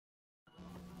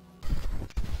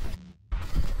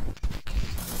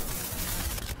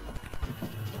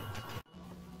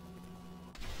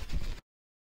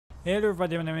Hey there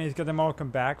everybody, my name is Kuwana, welcome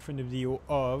back from the video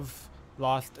of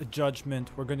Lost Judgment.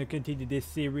 We're going to continue this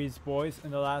series, boys. In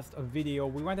the last video,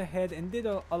 we went ahead and did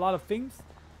a lot of things.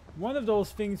 One of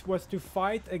those things was to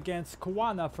fight against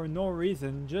Kuwana for no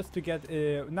reason, just to get,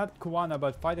 not Kuwana,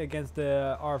 but fight against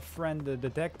our friend, the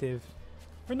detective.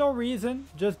 For no reason,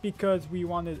 just because we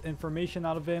wanted information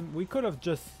out of him. We could have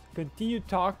just continued to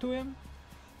talk to him,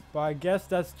 but I guess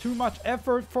that's too much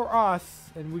effort for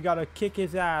us, and we gotta kick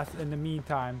his ass in the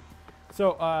meantime.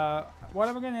 So, what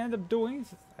I'm gonna end up doing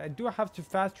is, I do have to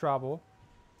fast travel.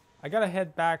 I gotta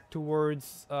head back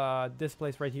towards this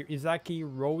place right here, Izaki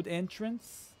Road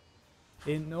entrance,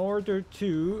 in order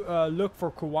to look for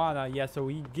Kuwana. Yeah, so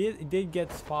he did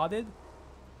get spotted.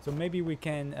 So maybe we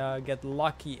can get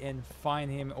lucky and find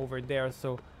him over there.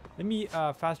 So let me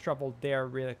fast travel there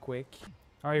really quick.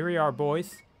 All right, here we are,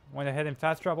 boys. Went ahead and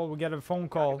fast travel. We get a phone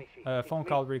call. Phone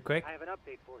call really quick. I have an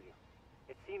update for you.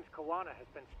 It seems Kuwana has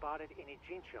been spotted in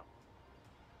Ijincho.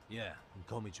 Yeah, in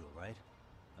Komicho, right?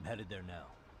 I'm headed there now.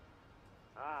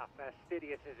 Ah,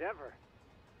 fastidious as ever.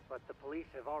 But the police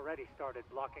have already started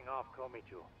blocking off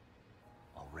Komicho.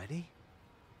 Already?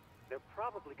 They're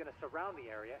probably going to surround the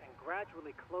area and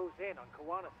gradually close in on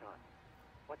Kuwana-san.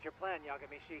 What's your plan,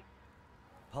 Yagamishi?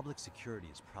 Public security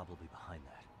is probably behind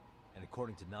that. And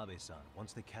according to Nabe-san,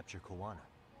 once they capture Kuwana,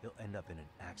 he'll end up in an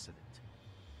accident.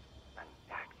 An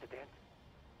accident?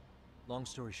 Long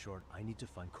story short, I need to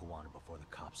find Kuwana before the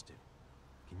cops do.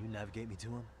 Can you navigate me to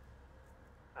him?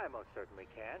 I most certainly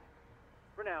can.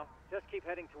 For now, just keep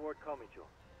heading toward Komicho.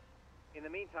 In the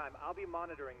meantime, I'll be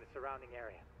monitoring the surrounding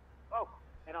area. Oh,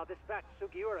 and I'll dispatch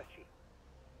Sugiurashi.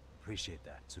 Appreciate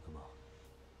that, Tsukumo.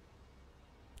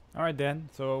 All right then.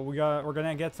 So we're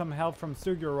gonna get some help from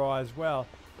Suguro as well,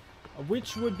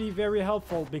 which would be very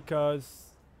helpful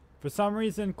because for some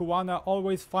reason Kuwana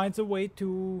always finds a way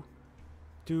to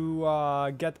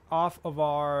get off of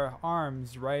our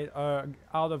arms, right?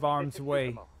 Out of arm's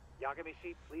way.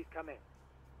 Yagamishi, please come in.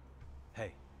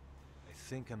 Hey, I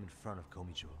think I'm in front of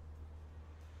Komicho.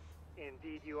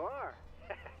 Indeed you are.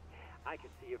 I can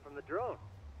see you from the drone.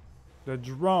 The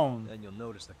drone. Then you'll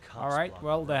notice the cops. All right, block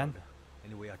well the road. then.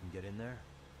 Any way I can get in there?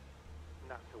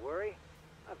 Not to worry.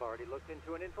 I've already looked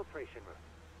into an infiltration route.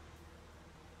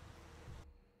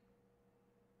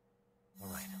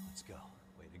 All right, let's go.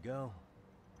 Way to go.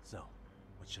 So,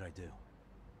 what should I do?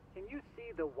 Can you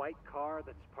see the white car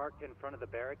that's parked in front of the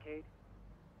barricade?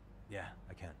 Yeah,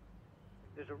 I can.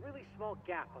 There's a really small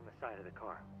gap on the side of the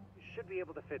car. You should be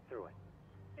able to fit through it.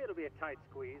 It'll be a tight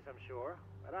squeeze, I'm sure,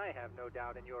 but I have no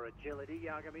doubt in your agility,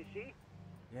 Yagamishi.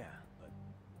 Yeah, but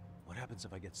what happens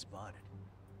if I get spotted?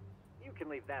 You can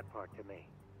leave that part to me.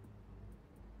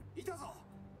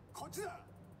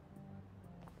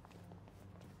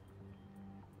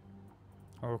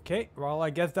 Okay, well I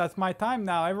guess that's my time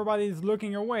now. Everybody's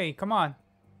looking your way. Come on.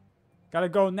 Gotta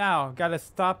go now. Gotta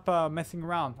stop messing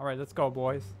around. Alright, let's go,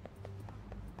 boys.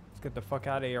 Let's get the fuck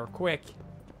out of here quick.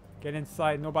 Get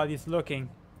inside. Nobody's looking.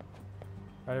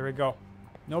 Alright, there we go.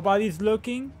 Nobody's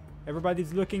looking.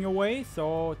 Everybody's looking away.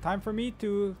 So time for me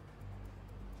to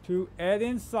head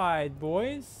inside,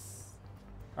 boys.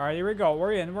 Alright, here we go.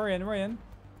 We're in.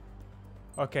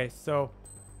 Okay, so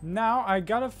now I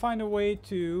gotta find a way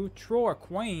to throw a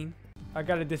coin. I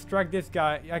gotta distract this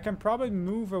guy. I can probably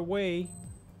move away.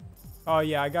 Oh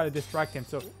yeah, I gotta distract him.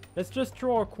 So let's just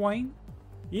throw a coin.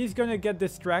 He's gonna get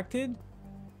distracted.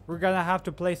 We're gonna have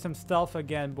to play some stealth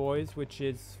again, boys, which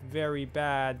is very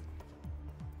bad.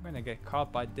 I'm gonna get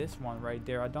caught by this one right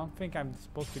there. I don't think I'm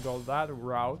supposed to go that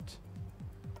route.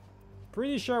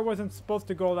 Pretty sure I wasn't supposed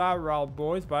to go that route,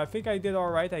 boys, but I think I did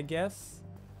alright, I guess.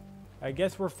 I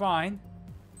guess we're fine.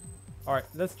 Alright,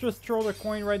 let's just throw the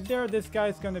coin right there. This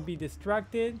guy's gonna be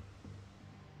distracted.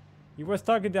 He was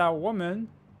talking to that woman.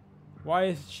 Why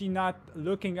is she not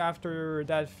looking after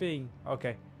that thing?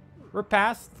 Okay. We're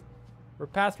past. We're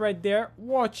past right there.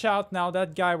 Watch out now.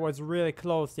 That guy was really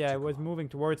close. Yeah, he was moving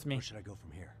towards me. Where should I go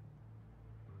from here?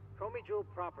 Komijo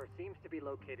proper seems to be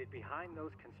located behind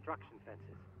those construction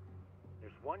fences.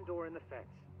 There's one door in the fence,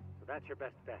 so that's your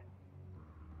best bet.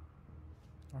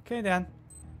 Okay then.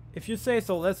 If you say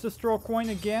so, let's just throw a coin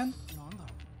again.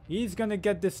 He's gonna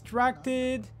get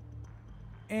distracted.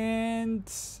 And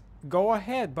go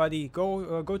ahead, buddy.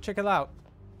 Go check it out.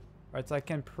 Alright, so I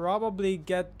can probably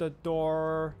get the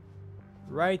door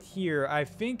right here. I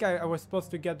think I was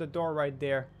supposed to get the door right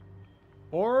there.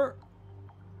 Or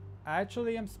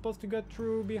actually I'm supposed to go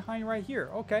through behind right here.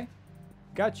 Okay.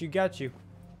 Got you.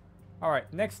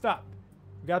 Alright, next up.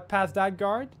 We got past that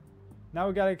guard. Now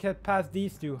we gotta get past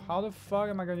these two. How the fuck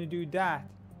am I gonna do that?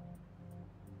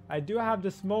 I do have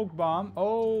the smoke bomb.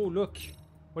 Oh, look.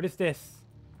 What is this?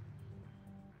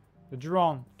 The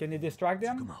drone. Can you distract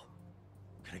them? Tsukumo,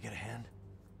 can I get a hand?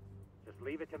 Just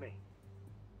leave it to me.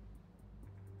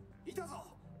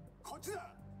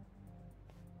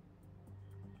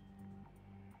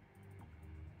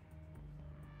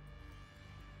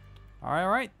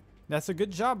 Alright. That's a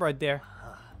good job right there.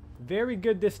 Very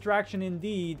good distraction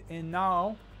indeed. And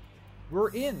now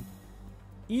we're in.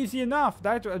 Easy enough.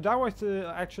 That was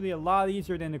actually a lot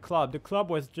easier than the club. The club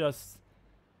was just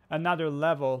another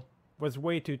level. Was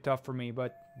way too tough for me.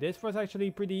 But this was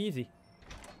actually pretty easy.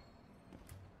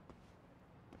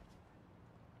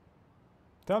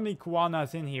 Tell me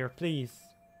Kuwana's in here, please.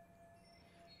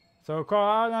 So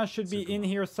Kuwana should be in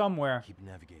here somewhere. Keep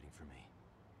navigating for me.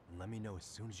 And let me know as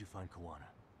soon as you find Kuwana.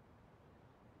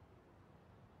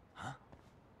 Huh?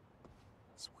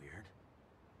 It's weird.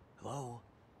 Hello?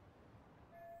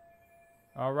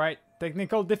 Alright.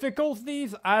 Technical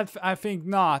difficulties? I think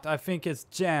not. I think it's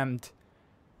jammed.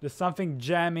 There's something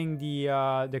jamming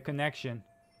the connection.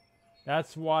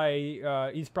 That's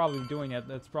why he's probably doing it.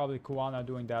 That's probably Kuwana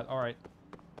doing that. Alright.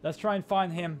 Let's try and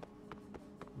find him.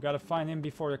 We gotta find him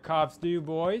before the cops do,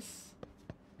 boys.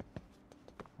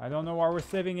 I don't know why we're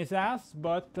saving his ass,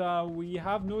 but we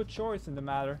have no choice in the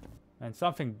matter. And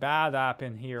something bad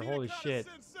happened here. Holy shit.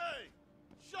 Sensei,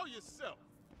 show yourself.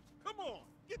 Come on,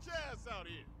 get your ass out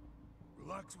here.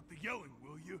 Relax with the yelling,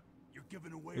 will you? You're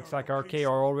giving away. Looks like RK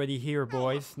are already here,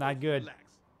 boys. Not good. Relax.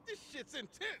 This shit's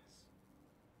intense.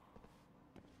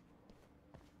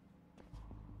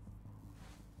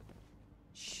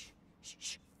 Shh.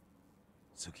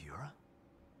 Sugiura?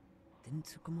 Didn't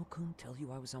Tsukumo-kun tell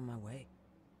you I was on my way?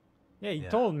 Yeah, he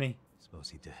told me. Suppose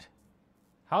he did.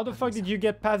 How the fuck did you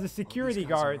get past the security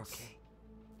guards?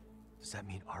 Does that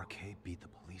mean RK beat the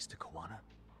police to Kuwana?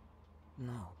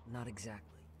 No, not exactly.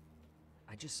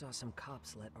 I just saw some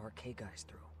cops let RK guys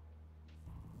through.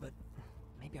 But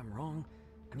maybe I'm wrong.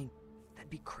 I mean,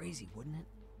 that'd be crazy, wouldn't it?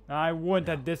 I wouldn't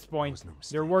at this point. was no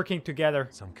mistake. They're working together.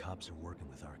 Some cops are working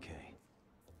with RK.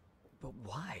 But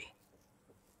why?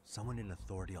 Someone in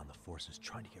authority on the force is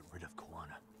trying to get rid of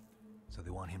Kuwana. So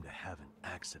they want him to have an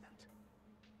accident.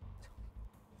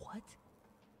 What?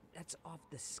 That's off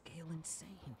the scale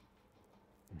insane.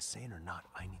 Insane or not,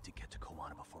 I need to get to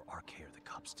Kuwana before RK or the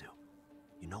cops do.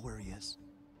 You know where he is?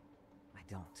 I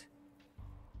don't.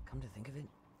 Come to think of it,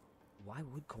 why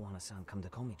would Kuwana-san come to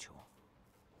Komicho?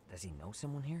 Does he know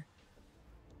someone here?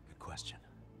 Good question.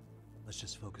 Let's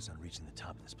just focus on reaching the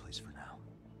top of this place for now.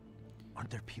 Aren't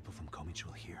there people from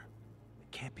Komicho here?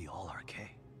 It can't be all RK.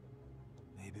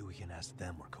 Maybe we can ask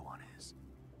them where Kuwana is.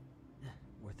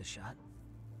 Worth a shot.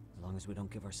 As long as we don't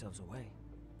give ourselves away.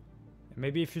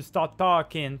 Maybe if you start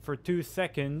talking for 2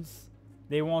 seconds,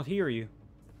 they won't hear you.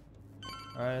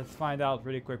 Alright, let's find out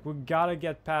really quick. We gotta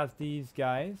get past these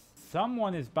guys.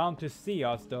 Someone is bound to see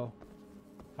us though.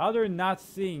 How they're not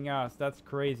seeing us, that's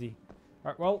crazy.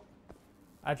 Alright, well,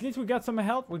 at least we got some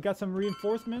help. We got some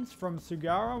reinforcements from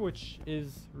Sugara, which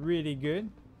is really good.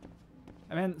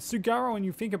 I mean, Sugara, when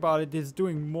you think about it, is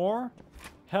doing more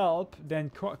help than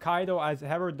Kaido has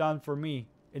ever done for me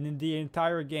in the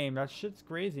entire game. That shit's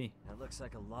crazy. That looks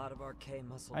like a lot of RK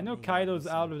muscle. I know Kaido's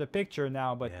out of the picture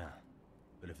now, but yeah,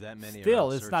 but if that many still,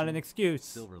 are out it's not an searching, excuse.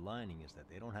 Silver lining is that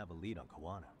they don't have a lead on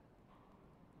Kuwana.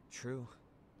 True.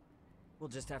 We'll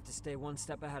just have to stay one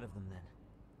step ahead of them then.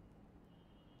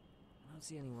 I don't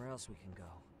see anywhere else we can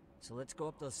go. So let's go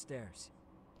up those stairs.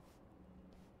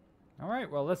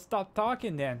 Alright, well, let's stop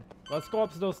talking then. Let's go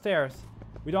up those stairs.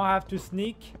 We don't have to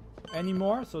sneak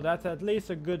anymore, so that's at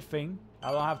least a good thing.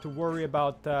 I don't have to worry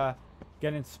about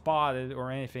getting spotted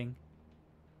or anything.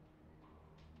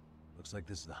 Looks like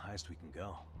this is the highest we can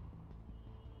go.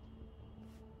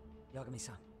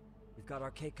 Yagami-san, we've got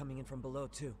RK coming in from below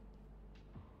too.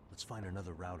 Let's find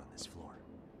another route on this floor.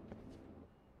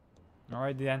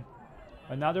 Alright then.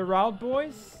 Another route,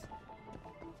 boys?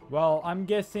 Well, I'm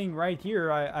guessing right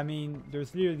here, I mean,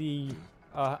 there's literally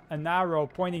an arrow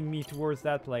pointing me towards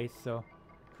that place, so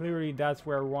clearly that's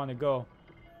where we want to go.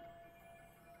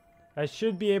 I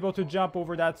should be able to jump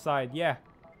over that side, yeah.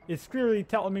 It's clearly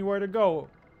telling me where to go.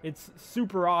 It's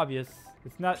super obvious.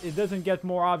 It's not, it doesn't get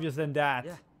more obvious than that.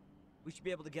 Yeah, we should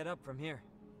be able to get up from here.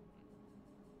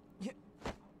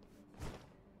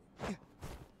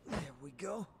 There we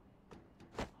go.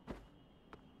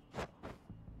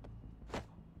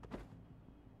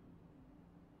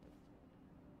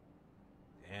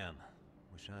 Damn,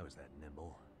 wish I was that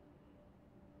nimble.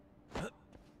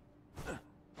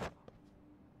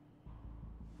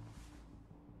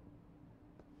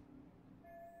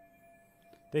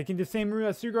 Taking the same route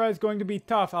as Sugara is going to be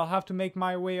tough. I'll have to make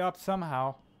my way up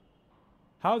somehow.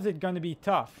 How is it going to be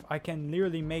tough? I can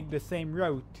literally make the same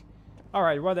route.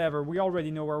 Alright, whatever. We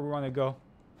already know where we want to go.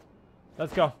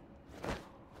 Let's go.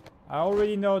 I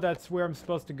already know that's where I'm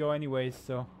supposed to go anyways,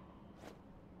 so...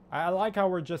 I like how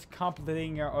we're just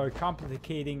complicating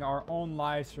our own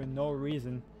lives for no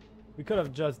reason. We could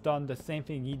have just done the same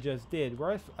thing he just did.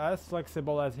 We're as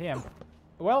flexible as him.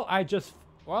 Well,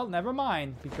 well, never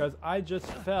mind, because I just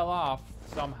fell off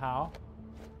somehow.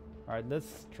 Alright,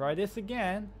 let's try this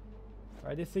again.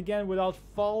 Try this again without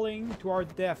falling to our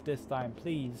death this time,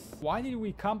 please. Why did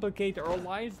we complicate our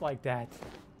lives like that?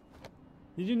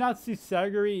 Did you not see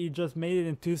Sagari? He just made it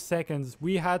in 2 seconds.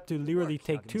 We had to literally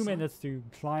take 2 minutes to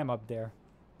climb up there.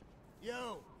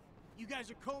 Yo, you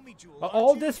guys are Komi Jewel.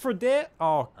 All this for that?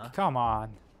 Oh, come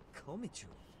on. Komichu?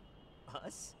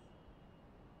 Us?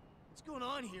 What's going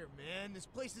on here, man? This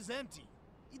place is empty.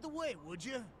 Either way, would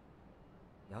you?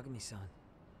 Yagami-san.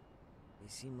 They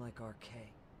seem like RK.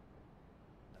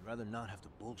 I'd rather not have to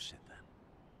bullshit them.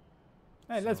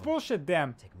 Hey, let's bullshit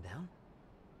them. Take them down?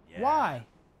 Yeah. Why?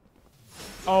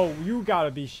 Oh, you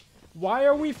gotta be why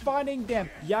are we fighting them?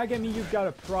 Yagami, you've got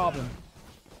a problem.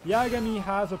 Yagami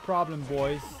has a problem,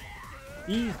 boys.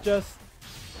 He just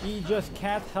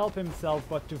can't help himself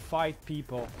but to fight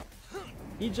people.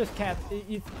 He just can't.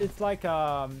 It's like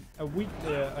a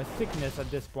sickness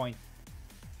at this point.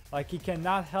 Like he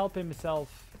cannot help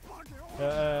himself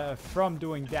from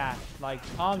doing that. Like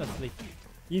honestly,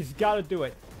 he's got to do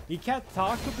it. He can't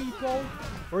talk to people,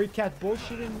 or he can't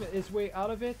bullshit his way out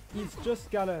of it. He's just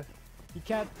gotta. He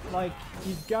can't, like,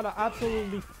 he's gotta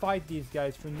absolutely fight these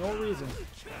guys for no reason.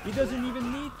 He doesn't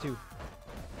even need to.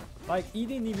 Like, he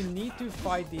didn't even need to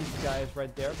fight these guys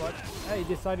right there, but hey,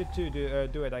 he decided to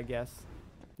do it, I guess.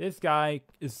 This guy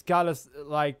is gotta,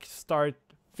 like, start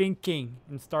thinking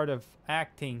instead of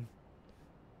acting.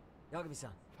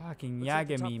 Yagami-san. Fucking Looks like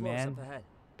the top Yagami, floor's man. up ahead.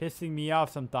 Pissing me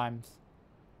off sometimes.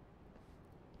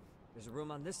 There's a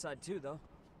room on this side too, though.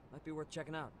 Might be worth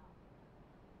checking out.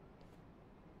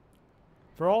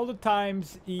 For all the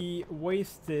times he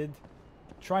wasted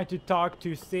trying to talk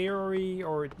to Sayori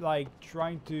or like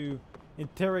trying to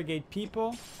interrogate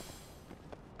people,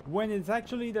 when it's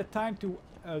actually the time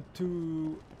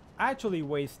to actually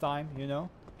waste time, you know,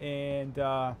 and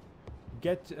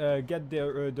get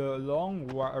the long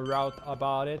route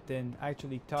about it and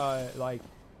actually try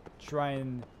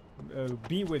and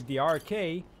be with the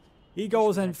RK. He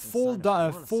goes in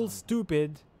full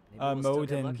stupid mode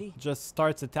and just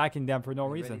starts attacking them for no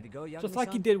reason. Just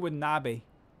like he did with Nabe.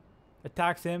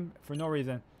 Attacks him for no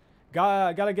reason.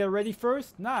 Gotta get ready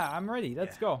first? Nah, I'm ready.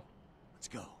 Let's go. Let's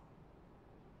go.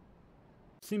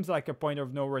 Seems like a point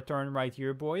of no return right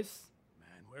here, boys.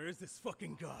 Man, where is this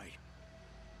fucking guy?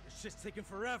 This shit's taking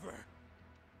forever.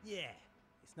 Yeah,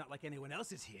 it's not like anyone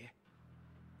else is here.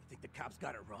 You think the cops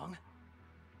got it wrong?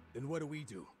 Then what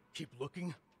do? Keep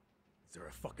looking? Is there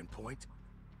a fucking point?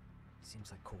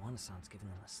 Seems like Kuwana-san's giving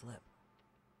them a slip.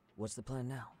 What's the plan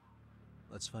now?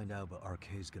 Let's find out what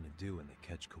RK's gonna do when they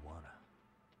catch Kuwana.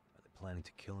 Are they planning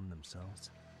to kill him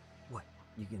themselves? What,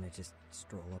 you gonna just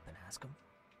stroll up and ask them?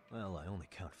 Well, I only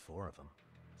count 4 of them,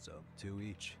 so 2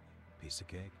 each. Piece of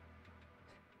cake.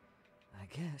 I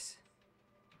guess.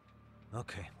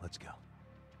 Okay, let's go.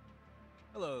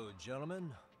 Hello,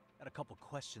 gentlemen. Got a couple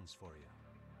questions for you.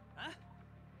 Huh?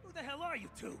 Who the hell are you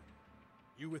two?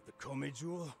 You with the Komi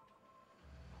Jewel?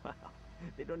 Wow,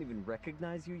 they don't even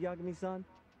recognize you, Yagami-san?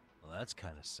 Well, that's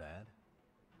kind of sad.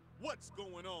 What's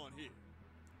going on here?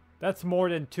 That's more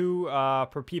than 2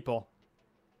 per people.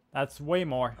 That's way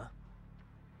more.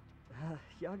 Huh?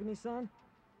 Yagami-san?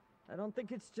 I don't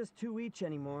think it's just 2 each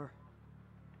anymore.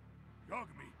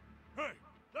 Yagami? Hey,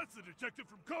 that's the detective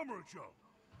from Kamurocho.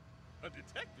 A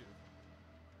detective?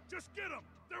 Just get him!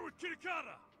 They're with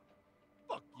Kitakata!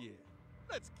 Fuck yeah.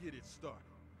 Let's get it started.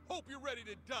 Hope you're ready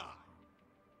to die.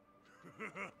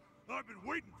 I've been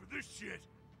waiting for this shit.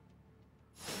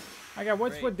 I got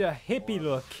what's with the hippie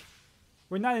look?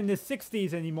 We're not in the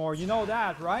 60s anymore, you know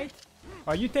that, right?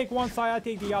 Alright, you take one side, I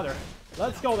take the other.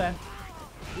 Let's go then.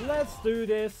 Let's do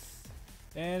this.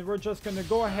 And we're just gonna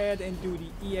go ahead and do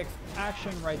the EX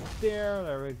action right there.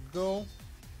 There we go.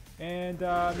 And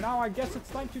now I guess it's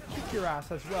time to kick your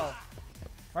ass as well.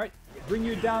 Alright, bring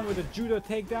you down with a judo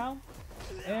takedown.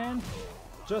 And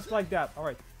just like that.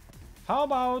 Alright. How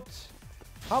about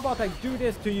I do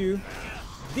this to you?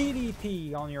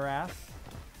 DDT on your ass.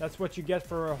 That's what you get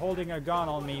for holding a gun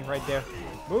on me right there.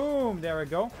 Boom, there we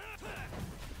go.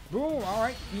 Boom,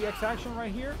 alright. EX action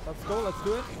right here. Let's go, let's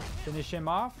do it. Finish him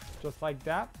off, just like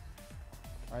that.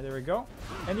 Alright, there we go.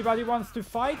 Anybody wants to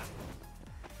fight?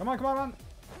 Come on, come on, come on.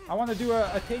 I want to do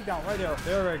a takedown right there.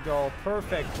 There we go.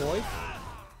 Perfect, boys.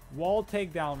 Wall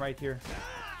takedown right here.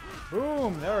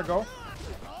 Boom, there we go.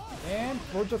 And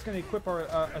we're just gonna equip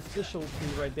our specialty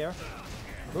right there.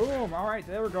 Boom! Alright,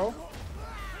 there we go.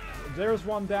 There's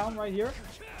one down right here.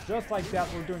 Just like that,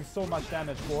 we're doing so much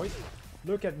damage, boys.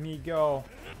 Look at me go.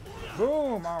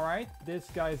 Boom! Alright, this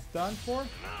guy's done for.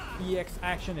 EX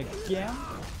action again.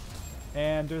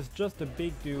 And there's just a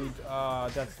big dude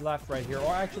that's left right here.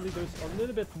 Or actually, there's a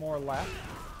little bit more left.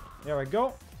 There we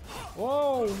go.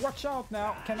 Whoa, watch out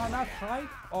now. Can I not hide?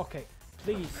 Okay,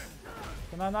 please.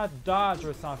 Can I not dodge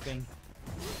or something?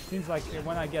 Seems like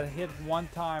when I get hit one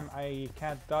time, I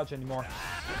can't dodge anymore.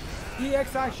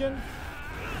 EX action.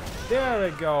 There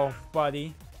we go,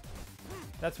 buddy.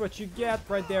 That's what you get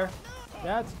right there.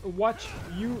 That's what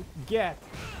you get.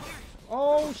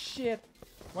 Oh, shit.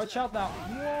 Watch out now.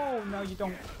 Whoa, no you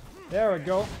don't. There we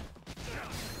go.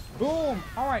 Boom.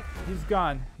 Alright, he's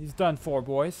gone. He's done for,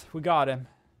 boys. We got him.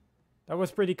 That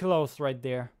was pretty close right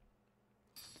there.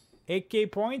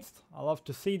 8k points. I love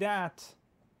to see that.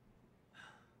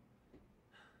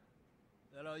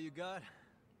 That all you got?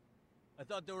 I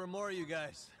thought there were more of you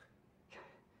guys.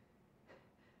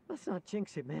 Let's not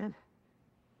jinx it, man.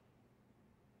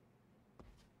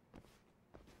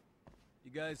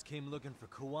 You guys came looking for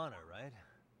Kuwana, right?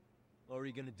 What were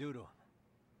you gonna do to him?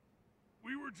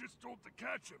 We were just told to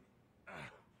catch him.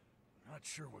 Not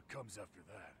sure what comes after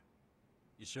that.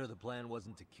 You sure the plan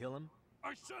wasn't to kill him?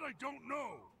 I said I don't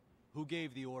know. Who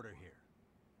gave the order here?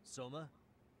 Soma?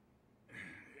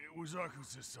 It was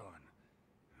Akusa-san.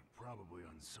 Probably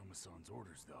on Soma-san's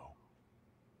orders, though.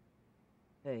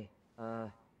 Hey,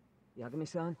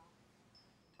 Yagami-san?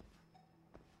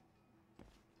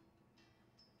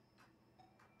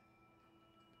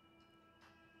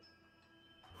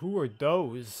 Who are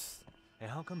those? Hey,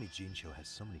 how come Ijincho has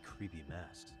so many creepy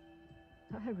masks?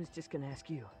 I was just gonna ask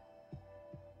you.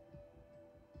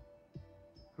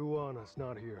 Kuwana's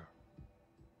not here.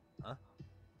 Huh?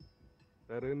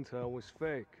 That intel was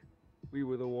fake. We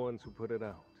were the ones who put it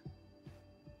out.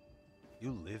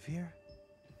 You live here?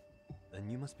 Then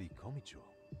you must be Komicho.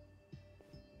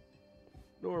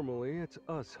 Normally, it's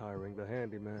us hiring the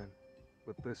handyman.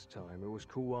 But this time, it was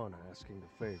Kuwana asking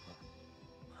the favor.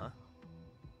 Huh?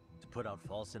 To put out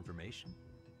false information?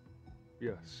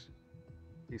 Yes.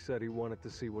 He said he wanted to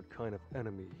see what kind of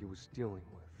enemy he was dealing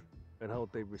with, and how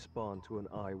they'd respond to an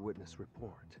eyewitness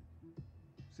report.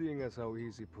 Seeing as how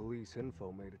easy police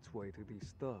info made its way to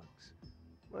these thugs,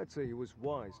 I'd say he was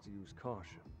wise to use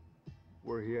caution.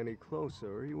 Were he any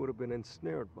closer, he would have been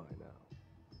ensnared by now.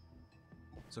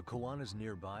 So Kuwana's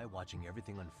nearby, watching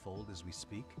everything unfold as we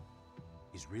speak?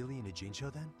 He's really in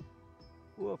Ijincho then?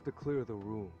 We'll have to clear the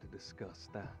room to discuss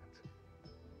that.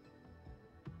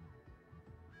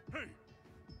 Hey,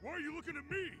 why are you looking at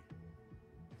me?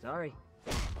 Sorry.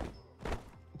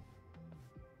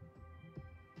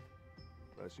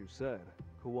 As you said,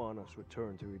 Kuwana's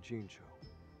returned to Ijincho.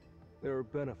 There are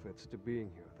benefits to being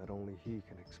here that only he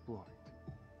can exploit.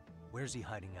 Where's he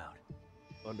hiding out?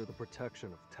 Under the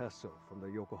protection of Tesso from the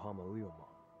Yokohama Ryomon.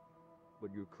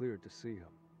 But you're cleared to see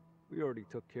him. We already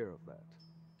took care of that.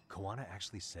 Kuwana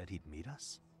actually said he'd meet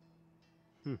us?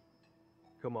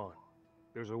 Come on.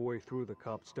 There's a way through the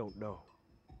cops don't know.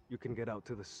 You can get out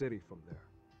to the city from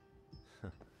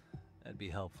there. That'd be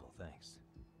helpful, thanks.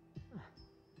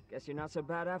 Guess you're not so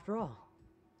bad after all.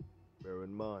 Bear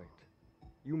in mind,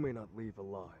 you may not leave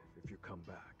alive if you come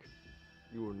back.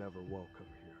 You were never welcome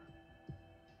here.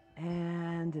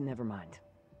 And never mind.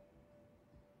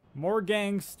 More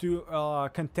gangs to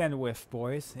contend with,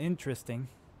 boys. Interesting.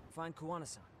 Find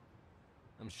Kuwana-san.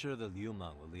 I'm sure the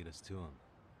Ryuma will lead us to him.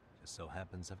 Just so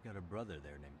happens I've got a brother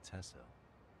there named Tesso.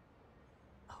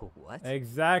 Oh, what?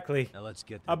 Exactly. Now let's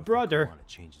get there A before brother. Kuwana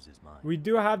changes his mind. We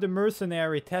do have the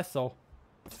mercenary Tesso.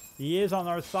 He is on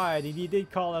our side, and he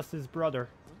did call us his brother.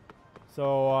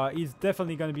 So he's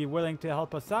definitely going to be willing to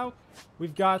help us out.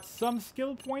 We've got some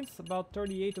skill points, about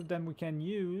 38 of them we can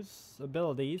use,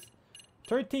 abilities.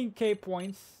 13k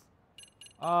points.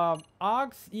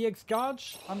 Ogs, EX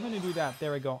Gauge, I'm going to do that.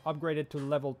 There we go. Upgrade it to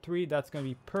level 3. That's going to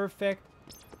be perfect.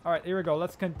 Alright, here we go.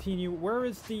 Let's continue. Where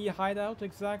is the hideout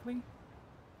exactly?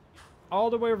 All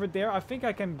the way over there. I think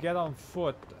I can get on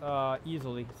foot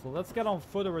easily. So let's get on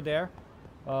foot over there.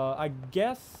 I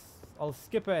guess I'll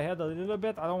skip ahead a little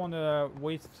bit. I don't want to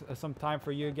waste some time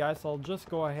for you guys. So I'll just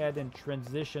go ahead and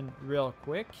transition real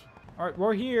quick. Alright,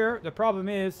 we're here. The problem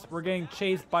is we're getting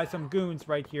chased by some goons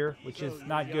right here, which is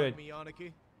not good.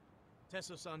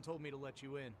 Tesso-san told me to let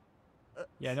you in.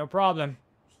 Yeah, no problem.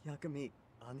 Yagami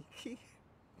Aniki?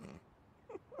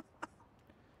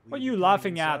 What are you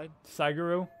laughing at,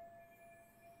 Saguru?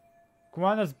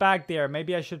 Kuwana's back there.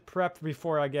 Maybe I should prep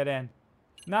before I get in.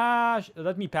 Nah,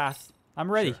 let me pass.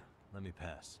 I'm ready. Sure. Let me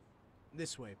pass.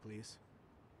 This way, please.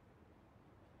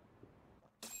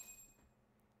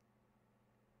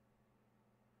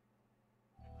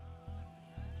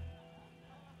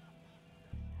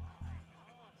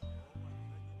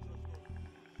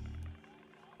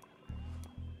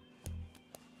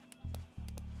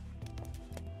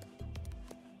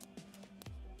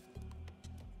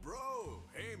 Bro,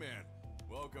 hey man.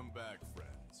 Welcome back,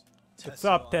 friends. What's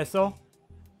up, Tesso?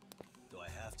 Do I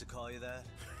have to call you that?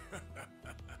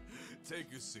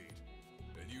 Take a seat.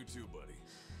 And you too, buddy.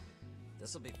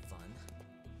 This'll be fun.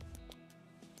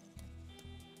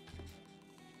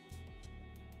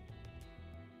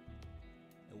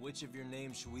 And which of your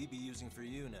names should we be using for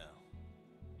you now?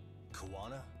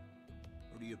 Kuwana?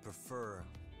 Or do you prefer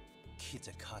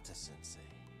Kitakata-sensei?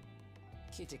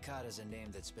 Kitakata's a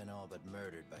name that's been all but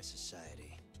murdered by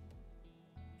society.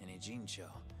 In Ijincho,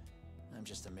 I'm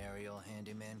just a merry old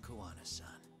handyman Kuwana-san.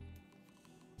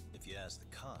 If you ask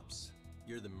the cops,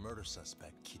 you're the murder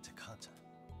suspect, Kitakata.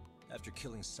 After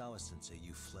killing Sawa-sensei,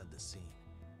 you fled the scene.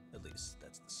 At least,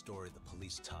 that's the story the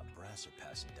police top brass are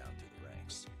passing down through the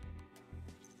ranks.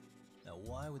 Now,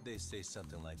 why would they say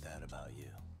something like that about you?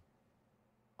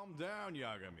 Calm down,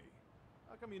 Yagami.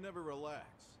 How come you never relax?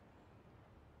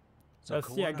 So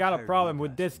Let's see, I Kuwana got a hired problem you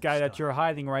with guys this from guy the that you're start.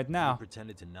 hiding right You now.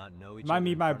 pretended to not know each Might other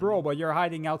be in my front of bro, me? but you're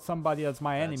hiding out somebody that's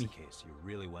my If enemy. that's the case, you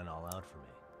really went all out for me.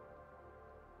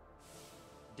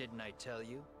 Didn't I tell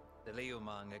you? The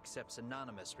Liumang accepts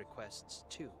anonymous requests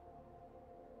too.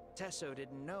 Tesso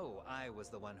didn't know I was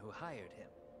the one who hired him.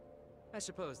 I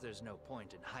suppose there's no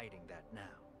point in hiding that now.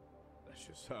 That's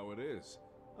just how it is.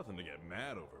 Nothing to get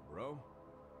mad over, bro.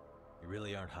 You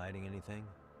really aren't hiding anything?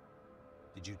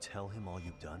 Did you tell him all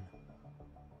you've done?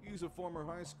 He's a former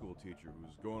high school teacher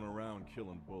who's going around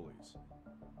killing bullies.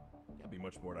 Can't be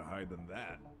much more to hide than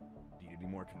that. Do you need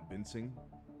any more convincing?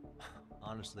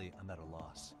 Honestly, I'm at a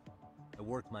loss. I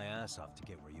worked my ass off to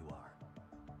get where you are.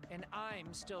 And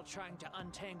I'm still trying to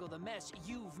untangle the mess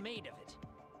you've made of it.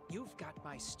 You've got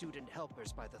my student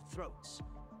helpers by the throats,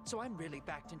 so I'm really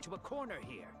backed into a corner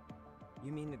here.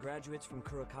 You mean the graduates from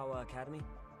Kurokawa Academy?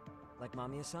 Like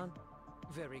Mamiya-san?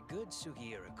 Very good,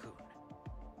 Sugiura-kun.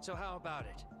 So how about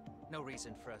it? No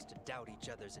reason for us to doubt each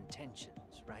other's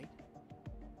intentions, right?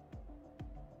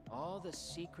 All the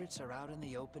secrets are out in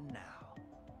the open now.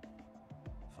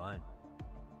 Fine.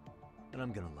 And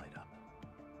I'm gonna light up.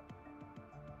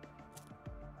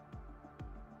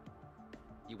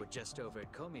 You were just over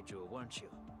at Komijou, weren't you?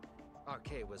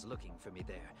 RK was looking for me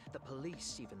there. The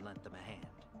police even lent them a hand.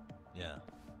 Yeah.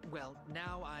 Well,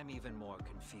 now I'm even more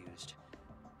confused.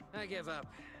 I give up.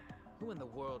 Who in the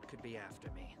world could be after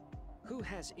me? Who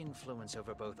has influence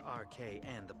over both RK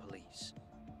and the police?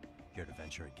 Care to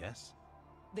venture a guess?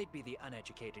 They'd be the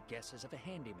uneducated guesses of a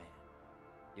handyman.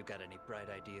 You got any bright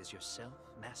ideas yourself,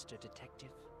 Master Detective?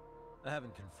 I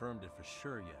haven't confirmed it for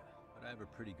sure yet, but I have a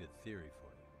pretty good theory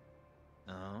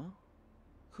for you. Oh?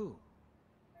 Who?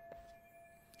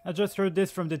 I just heard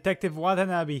this from Detective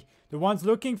Watanabe. The ones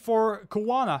looking for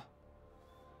Kuwana.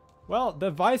 Well,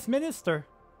 the Vice Minister.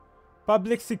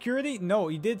 Public security? No,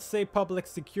 he did say public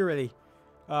security.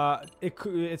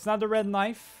 It's not the Red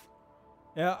Knife.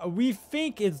 We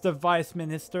think it's the Vice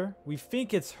Minister. We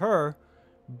think it's her.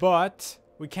 But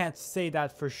we can't say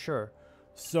that for sure.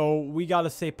 So we gotta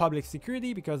say public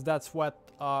security because that's what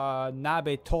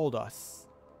Nabe told us.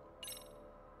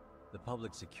 The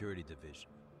Public Security Division.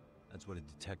 That's what a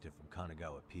detective from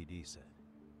Kanagawa PD said.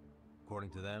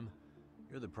 According to them,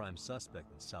 you're the prime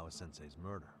suspect in Sawa-sensei's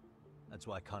murder. That's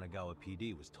why Kanagawa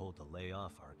PD was told to lay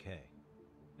off RK.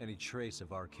 Any trace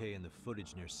of RK in the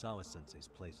footage near Sawa-sensei's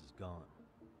place is gone.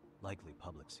 Likely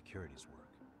public security's work.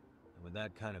 And with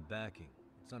that kind of backing,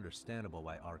 it's understandable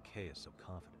why RK is so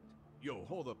confident. Yo,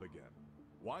 hold up again.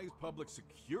 Why is public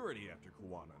security after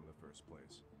Kuwana in the first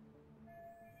place?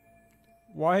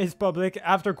 Why is public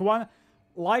after Kuwana?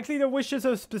 Likely the wishes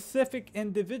of a specific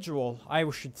individual, I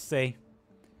should say.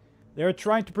 They're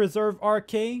trying to preserve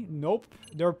RK? Nope.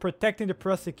 They're protecting the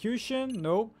prosecution?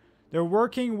 Nope. They're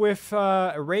working with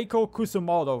Reiko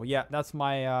Kusumoto. Yeah, that's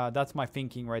my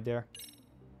thinking right there.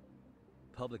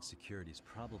 Public security is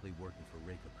probably working for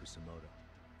Reiko Kusumoto,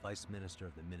 Vice Minister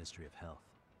of the Ministry of Health.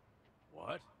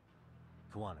 What?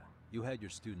 Kuwana, you had your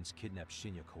students kidnap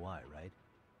Shinya Kawai, right?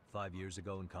 5 years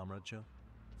ago in Kamurocho?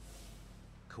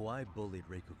 Kawai bullied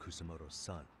Reiko Kusumoto's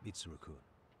son, Mitsuru-kun.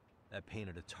 That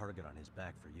painted a target on his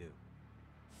back for you.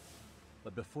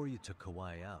 But before you took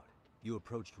Kawai out, you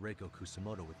approached Reiko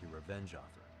Kusumoto with your revenge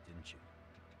offer, didn't you?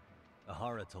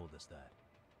 Ahara told us that.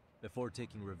 Before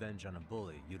taking revenge on a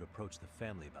bully, you'd approach the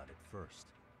family about it first.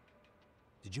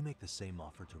 Did you make the same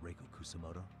offer to Reiko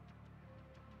Kusumoto?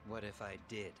 What if I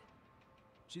did?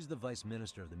 She's the vice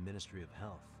minister of the Ministry of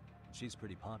Health. She's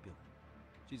pretty popular.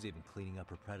 She's even cleaning up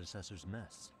her predecessor's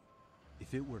mess.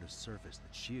 If it were to surface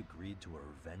that she agreed to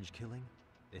a revenge killing,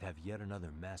 they'd have yet another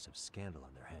massive scandal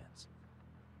on their hands.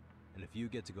 And if you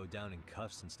get to go down in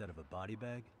cuffs instead of a body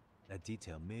bag, that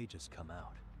detail may just come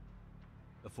out.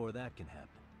 Before that can happen,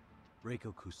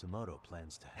 Reiko Kusumoto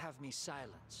plans to Have me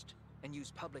silenced and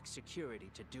use public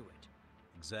security to do it.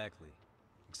 Exactly.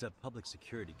 Except public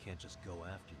security can't just go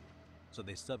after you, so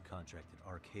they subcontracted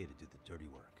RK to do the dirty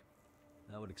work.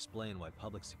 That would explain why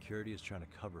public security is trying to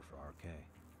cover for RK.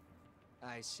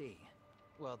 I see.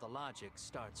 Well, the logic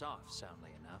starts off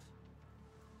soundly enough.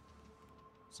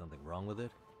 Something wrong with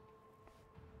it?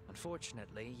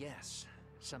 Unfortunately, yes.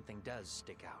 Something does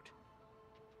stick out.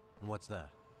 And what's that?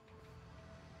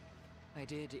 I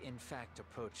did, in fact,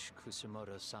 approach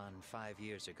Kusumoto-san 5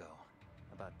 years ago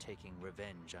about taking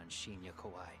revenge on Shinya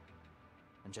Kawai.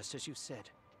 And just as you said,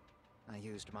 I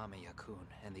used Mamiya-kun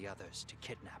and the others to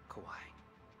kidnap Kawai.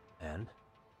 And?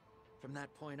 From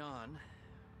that point on,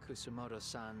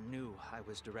 Kusumoto-san knew I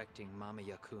was directing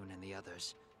Mamiya-kun and the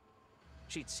others.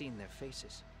 She'd seen their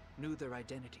faces, knew their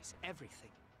identities, everything.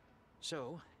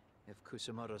 So, if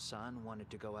Kusumoto-san wanted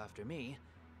to go after me,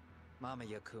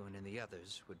 Mamiya-kun and the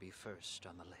others would be first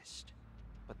on the list.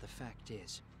 But the fact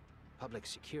is, public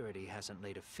security hasn't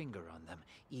laid a finger on them,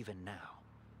 even now.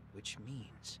 Which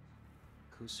means,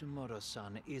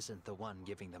 Kusumoto-san isn't the one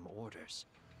giving them orders.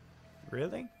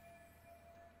 Really?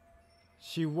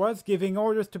 She was giving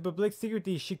orders to public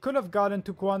security. She could have gotten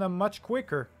to Kuwana much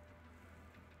quicker.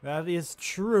 That is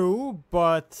true,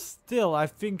 but still, I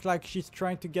think like she's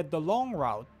trying to get the long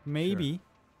route. Maybe. Sure.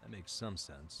 That makes some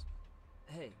sense.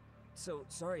 Hey, so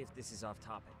sorry if this is off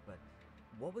topic, but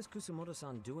what was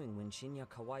Kusumoto-san doing when Shinya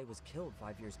Kawai was killed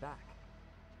 5 years back?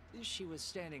 She was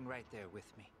standing right there with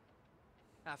me.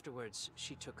 Afterwards,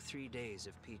 she took 3 days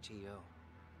of PTO,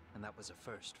 and that was a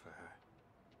first for her.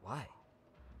 Why?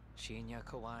 Shinya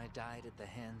Kawai died at the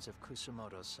hands of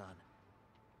Kusumoto-san.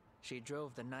 She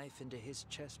drove the knife into his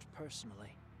chest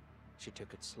personally. She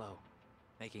took it slow,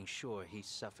 making sure he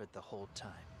suffered the whole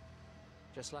time.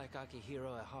 Just like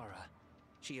Akihiro Ehara,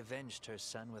 she avenged her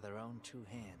son with her own 2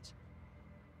 hands.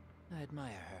 I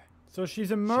admire her. So she's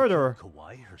a murderer. She killed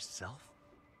Kawai herself?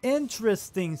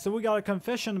 Interesting. So we got a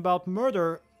confession about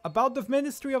murder about the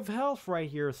Ministry of Health right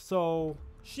here. So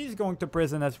she's going to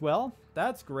prison as well.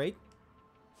 That's great.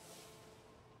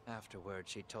 Afterward,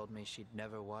 she told me she'd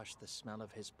never wash the smell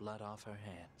of his blood off her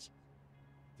hands.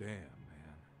 Damn,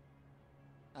 man.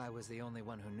 I was the only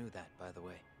one who knew that, by the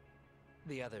way.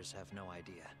 The others have no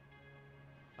idea.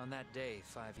 On that day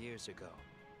 5 years ago,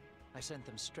 I sent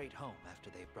them straight home after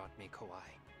they brought me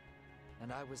Kawai.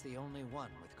 And I was the only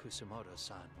one with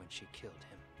Kusumoto-san when she killed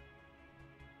him.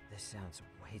 This sounds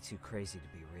way too crazy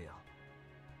to be real.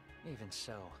 Even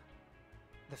so,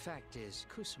 the fact is,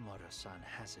 Kusumoto-san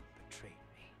hasn't betrayed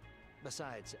me.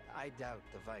 Besides, I doubt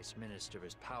the Vice Minister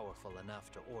is powerful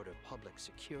enough to order public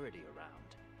security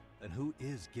around. And who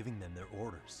is giving them their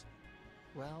orders?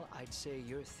 Well, I'd say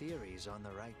your theory's on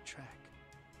the right track.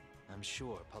 I'm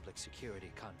sure public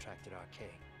security contracted RK.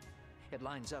 It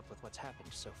lines up with what's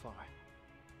happened so far.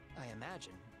 I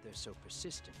imagine they're so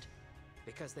persistent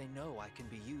because they know I can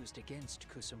be used against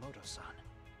Kusumoto-san.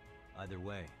 Either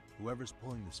way, whoever's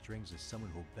pulling the strings is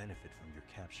someone who'll benefit from your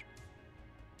capture.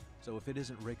 So if it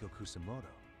isn't Reiko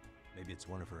Kusumoto, maybe it's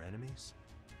one of her enemies?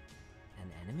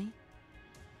 An enemy?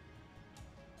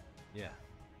 Yeah,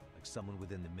 like someone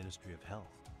within the Ministry of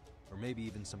Health, or maybe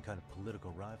even some kind of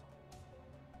political rival.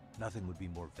 Nothing would be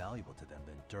more valuable to them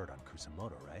than dirt on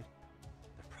Kusumoto, right?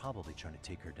 They're probably trying to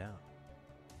take her down.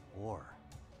 Or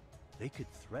they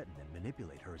could threaten and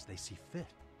manipulate her as they see fit.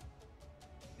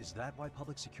 Is that why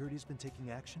public security has been taking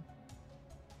action?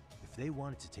 If they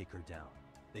wanted to take her down,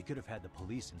 they could have had the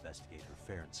police investigate her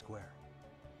fair and square.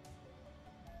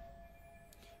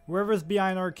 Whoever's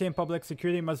behind Arcane Public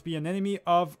Security must be an enemy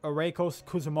of Reiko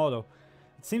Kusumoto.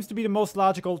 It seems to be the most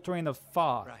logical train of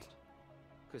thought. Right.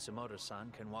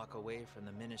 Kusumoto-san can walk away from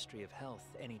the Ministry of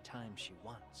Health anytime she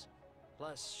wants.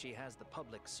 Plus, she has the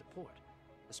public's support,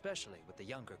 especially with the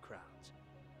younger crowds.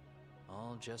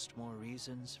 All just more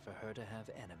reasons for her to have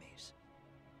enemies.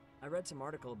 I read some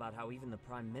article about how even the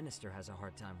Prime Minister has a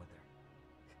hard time with her.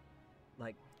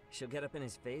 Like, she'll get up in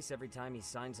his face every time he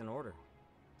signs an order.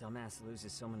 Dumbass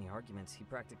loses so many arguments, he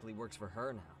practically works for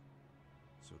her now.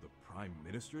 So the Prime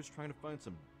Minister's trying to find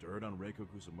some dirt on Reiko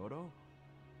Kusumoto?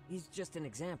 He's just an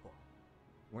example.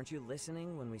 Weren't you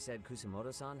listening when we said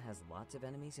Kusumoto-san has lots of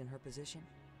enemies in her position?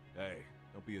 Hey,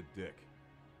 don't be a dick.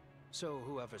 So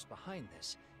whoever's behind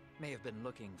this may have been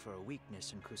looking for a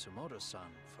weakness in Kusumoto-san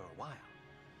for a while.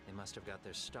 They must have got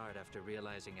their start after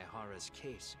realizing Ehara's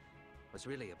case was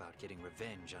really about getting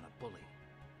revenge on a bully.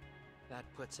 That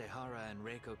puts Ehara and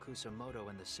Reiko Kusamoto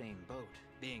in the same boat,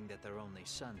 being that their only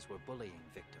sons were bullying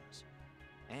victims.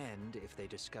 And if they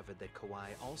discovered that Kawai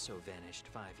also vanished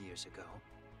 5 years ago...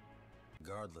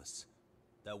 Regardless,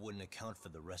 that wouldn't account for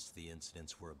the rest of the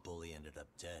incidents where a bully ended up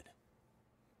dead.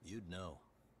 You'd know.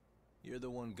 You're the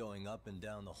one going up and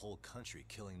down the whole country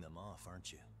killing them off,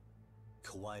 aren't you?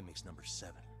 Kawai makes number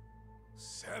 7.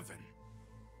 7?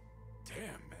 Damn,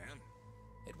 man.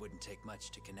 It wouldn't take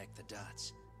much to connect the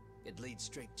dots. It'd lead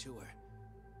straight to her.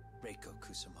 Reiko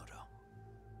Kusamoto.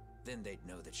 Then they'd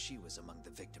know that she was among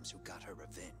the victims who got her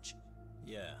revenge.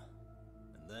 Yeah.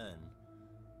 And then,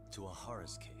 to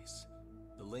Ahara's case.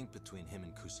 The link between him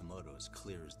and Kusamoto is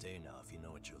clear as day now if you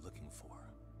know what you're looking for.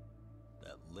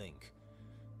 That link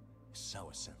is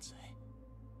Sawa-sensei.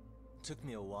 It took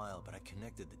me a while, but I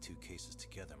connected the two cases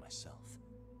together myself.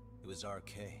 It was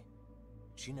RK.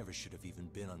 She never should have even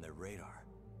been on their radar.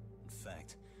 In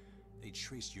fact, they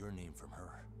traced your name from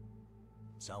her.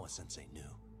 Sawa-sensei knew.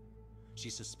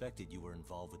 She suspected you were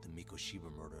involved with the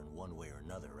Mikoshiba murder in one way or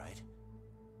another, right?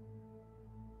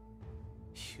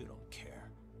 You don't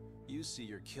care. You see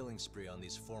your killing spree on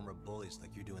these former bullies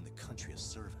like you're doing the country a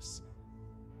service.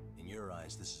 In your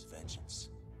eyes, this is vengeance.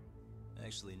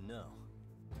 Actually, no.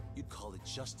 You'd call it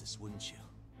justice, wouldn't you?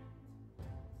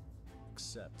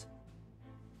 Except...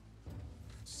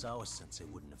 Sawa-sensei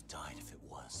wouldn't have died if it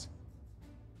was.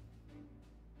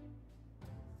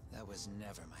 That was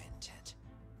never my intent.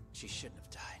 She shouldn't have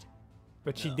died.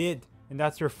 But she did, and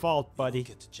that's your fault, buddy. You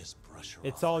don't get to just brush her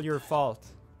It's off all like your that. fault.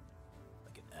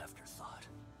 Like an afterthought.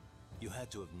 You had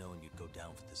to have known you'd go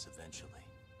down for this eventually.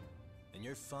 And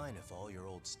you're fine if all your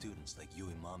old students like you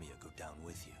and Mamiya go down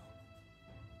with you.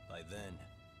 By then,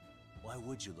 why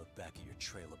would you look back at your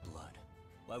trail of blood?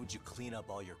 Why would you clean up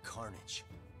all your carnage?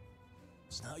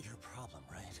 It's not your problem,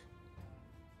 right?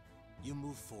 You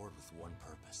move forward with one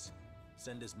purpose.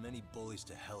 Send as many bullies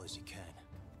to hell as you can.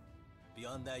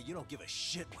 Beyond that, you don't give a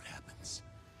shit what happens.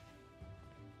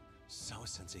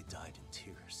 Sawa-sensei died in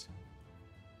tears.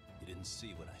 You didn't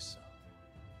see what I saw.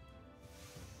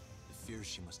 The fear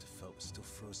she must have felt was still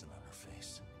frozen on her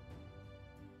face.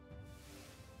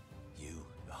 You,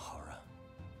 Ehara,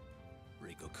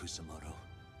 Reiko Kusamoto,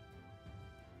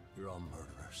 you're all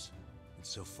murderers. And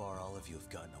so far, all of you have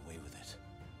gotten away with it.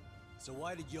 So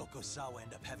why did Yoko Sawa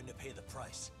end up having to pay the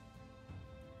price?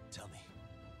 Tell me,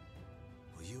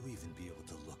 will you even be able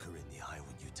to look her in the eye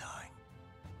when you die?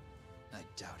 I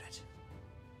doubt it.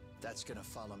 That's gonna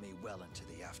follow me well into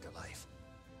the afterlife.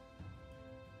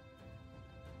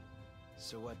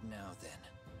 So what now, then?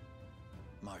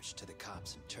 March to the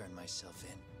cops and turn myself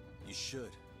in? You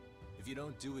should. If you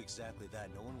don't do exactly that,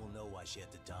 no one will know why she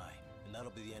had to die. And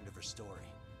that'll be the end of her story.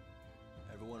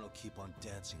 Everyone will keep on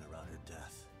dancing around her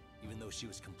death, even though she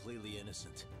was completely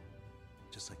innocent.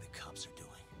 Just like the cops are doing.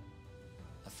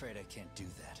 Afraid I can't do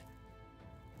that.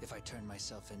 If I turn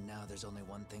myself in now, there's only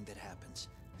one thing that happens.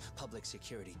 Public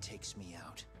security takes me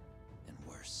out. And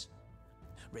worse,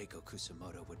 Reiko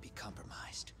Kusamoto would be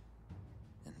compromised.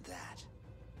 And that,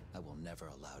 I will never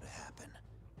allow to happen.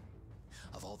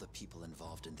 Of all the people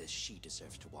involved in this, she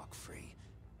deserves to walk free.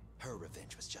 Her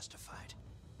revenge was justified.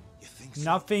 You think so?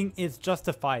 Nothing is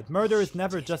justified. Murder is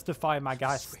never justified, my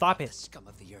guy. Stop The it. scum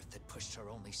of the earth that pushed her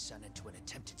only son into an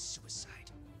attempted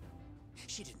suicide.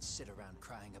 She didn't sit around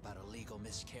crying about a legal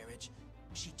miscarriage.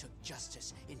 She took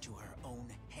justice into her own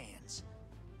hands.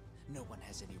 No one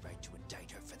has any right to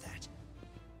indict her for that.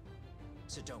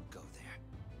 So don't go there.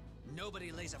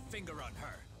 Nobody lays a finger on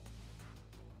her.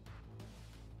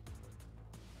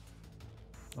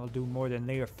 I'll do more than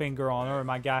lay a finger on her,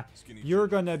 my guy. You're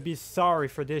gonna be sorry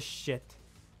for this shit.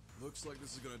 Looks like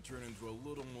this is gonna turn into a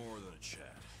little more than a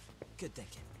chat. Good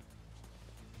thinking.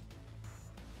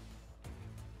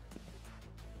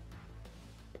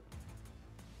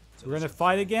 So We're gonna is your fight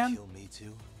plan to again? Kill me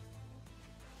too?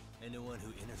 Anyone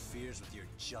who interferes with your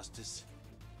justice,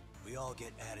 we all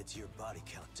get added to your body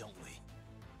count, don't we?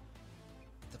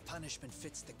 The punishment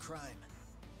fits the crime.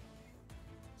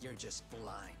 You're just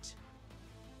blind.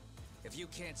 If you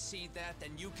can't see that, then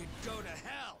you can go to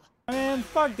hell! Man,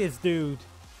 fuck this dude.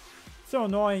 So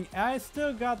annoying. I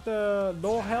still got the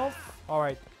low health.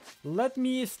 Alright. Let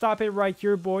me stop it right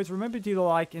here, boys. Remember to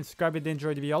like and subscribe if you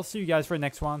enjoyed the video. I'll see you guys for the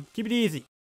next one. Keep it easy.